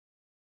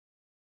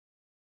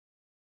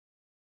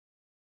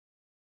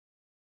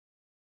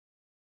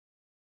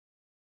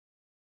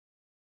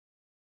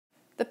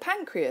The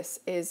pancreas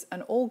is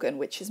an organ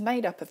which is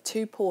made up of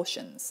two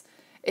portions.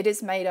 It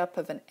is made up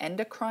of an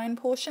endocrine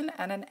portion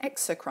and an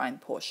exocrine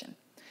portion.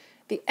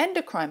 The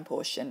endocrine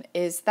portion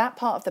is that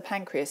part of the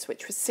pancreas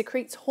which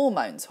secretes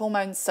hormones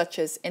such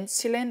as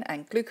insulin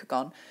and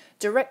glucagon,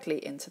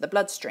 directly into the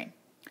bloodstream.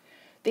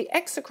 The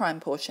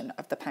exocrine portion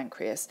of the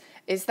pancreas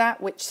is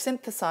that which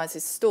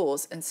synthesizes,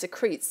 stores and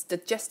secretes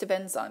digestive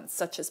enzymes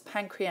such as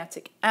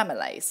pancreatic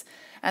amylase,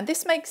 and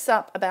this makes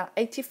up about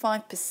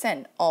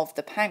 85% of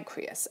the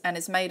pancreas and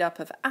is made up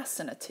of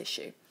acinar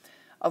tissue,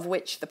 of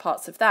which the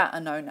parts of that are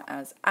known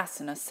as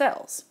acinar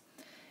cells.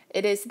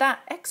 It is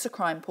that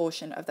exocrine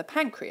portion of the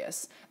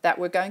pancreas that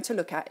we're going to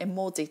look at in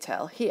more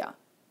detail here.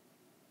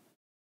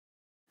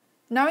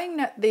 Knowing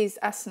that these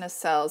acinar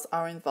cells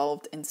are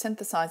involved in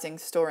synthesizing,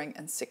 storing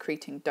and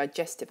secreting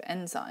digestive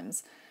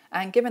enzymes,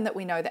 and given that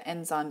we know that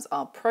enzymes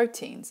are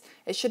proteins,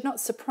 it should not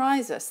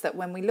surprise us that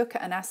when we look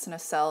at an acinar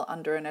cell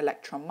under an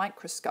electron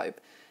microscope,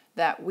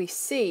 that we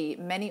see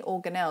many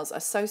organelles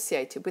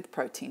associated with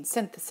protein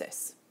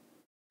synthesis.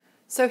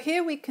 So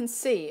here we can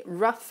see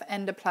rough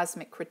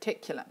endoplasmic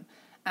reticulum,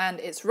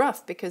 and it's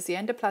rough because the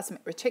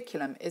endoplasmic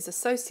reticulum is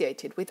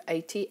associated with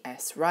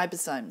ATS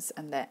ribosomes,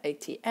 and they're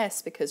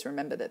ATS because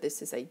remember that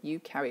this is a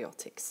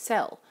eukaryotic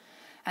cell.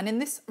 And in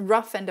this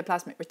rough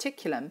endoplasmic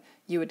reticulum,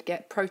 you would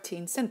get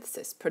protein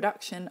synthesis,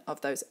 production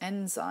of those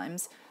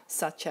enzymes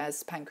such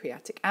as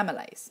pancreatic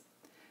amylase.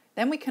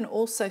 Then we can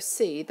also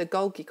see the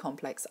Golgi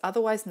complex,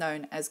 otherwise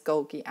known as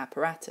Golgi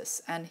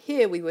apparatus, and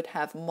here we would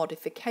have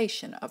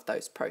modification of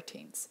those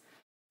proteins.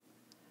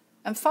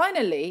 And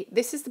finally,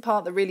 this is the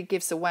part that really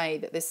gives away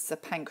that this is a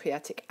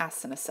pancreatic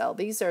acinar cell.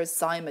 These are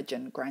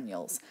Zymogen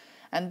granules,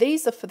 and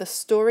these are for the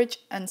storage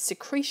and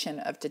secretion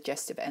of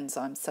digestive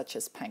enzymes such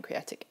as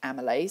pancreatic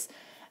amylase.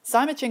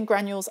 Zymogen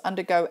granules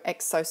undergo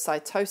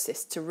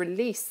exocytosis to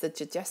release the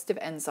digestive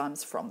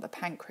enzymes from the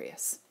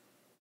pancreas.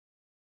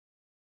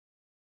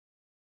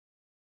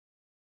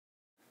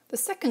 The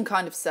second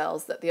kind of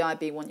cells that the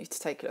IB want you to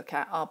take a look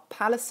at are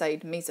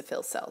Palisade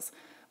mesophyll cells.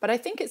 But I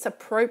think it's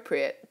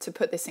appropriate to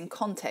put this in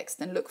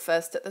context and look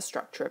first at the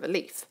structure of a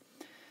leaf.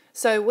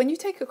 So when you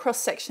take a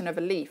cross-section of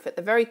a leaf, at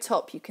the very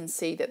top you can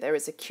see that there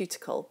is a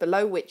cuticle,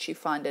 below which you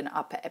find an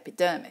upper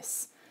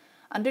epidermis.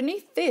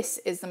 Underneath this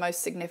is the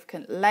most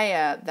significant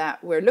layer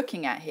that we're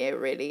looking at here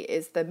really,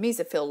 is the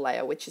mesophyll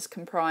layer, which is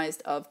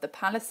comprised of the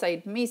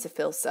Palisade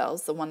mesophyll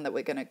cells, the one that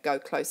we're going to go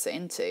closer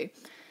into,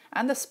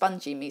 and the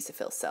spongy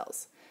mesophyll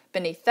cells.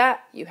 Beneath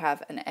that you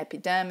have an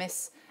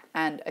epidermis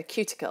and a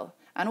cuticle.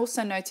 And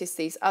also notice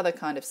these other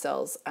kind of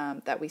cells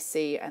that we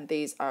see, and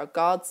these are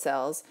guard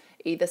cells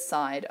either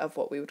side of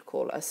what we would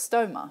call a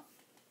stoma.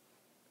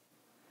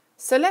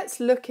 So let's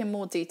look in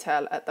more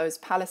detail at those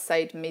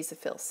Palisade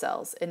mesophyll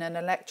cells in an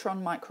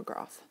electron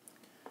micrograph.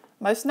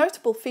 Most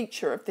notable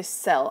feature of this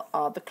cell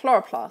are the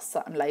chloroplasts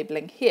that I'm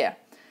labelling here,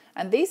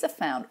 and these are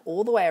found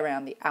all the way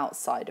around the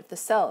outside of the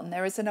cell, and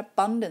there is an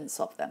abundance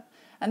of them.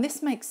 And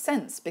this makes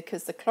sense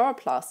because the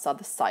chloroplasts are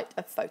the site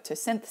of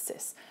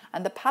photosynthesis,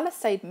 and the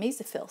Palisade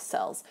mesophyll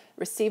cells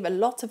receive a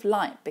lot of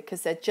light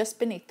because they're just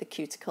beneath the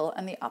cuticle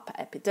and the upper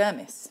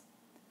epidermis.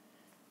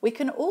 We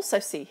can also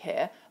see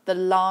here the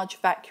large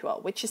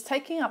vacuole, which is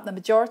taking up the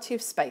majority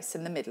of space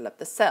in the middle of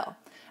the cell,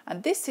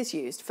 and this is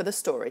used for the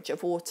storage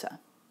of water.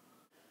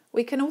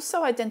 We can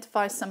also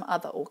identify some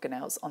other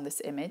organelles on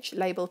this image.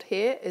 Labelled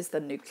here is the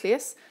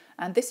nucleus,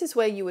 and this is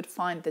where you would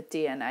find the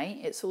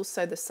DNA. It's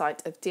also the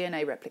site of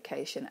DNA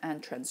replication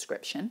and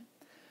transcription.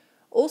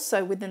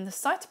 Also within the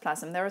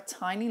cytoplasm there are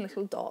tiny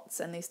little dots,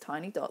 and these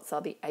tiny dots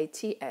are the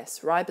ATS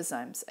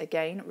ribosomes.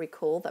 Again,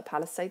 recall that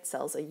Palisade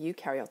cells are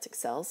eukaryotic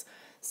cells,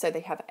 so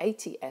they have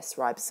ATS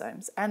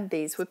ribosomes, and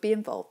these would be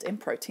involved in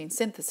protein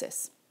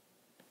synthesis.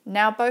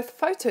 Now, both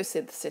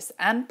photosynthesis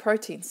and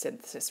protein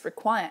synthesis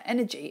require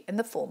energy in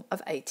the form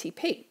of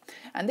ATP,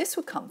 and this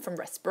would come from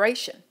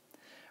respiration.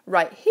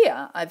 Right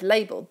here, I've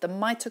labelled the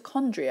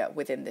mitochondria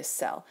within this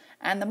cell,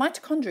 and the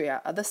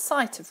mitochondria are the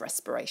site of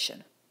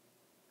respiration.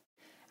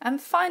 And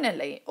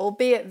finally,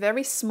 albeit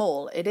very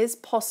small, it is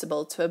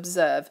possible to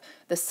observe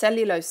the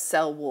cellulose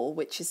cell wall,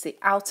 which is the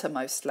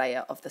outermost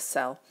layer of the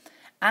cell,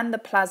 and the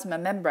plasma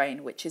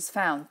membrane, which is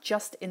found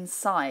just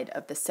inside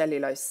of the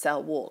cellulose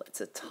cell wall.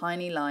 It's a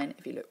tiny line.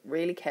 If you look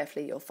really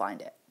carefully, you'll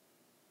find it.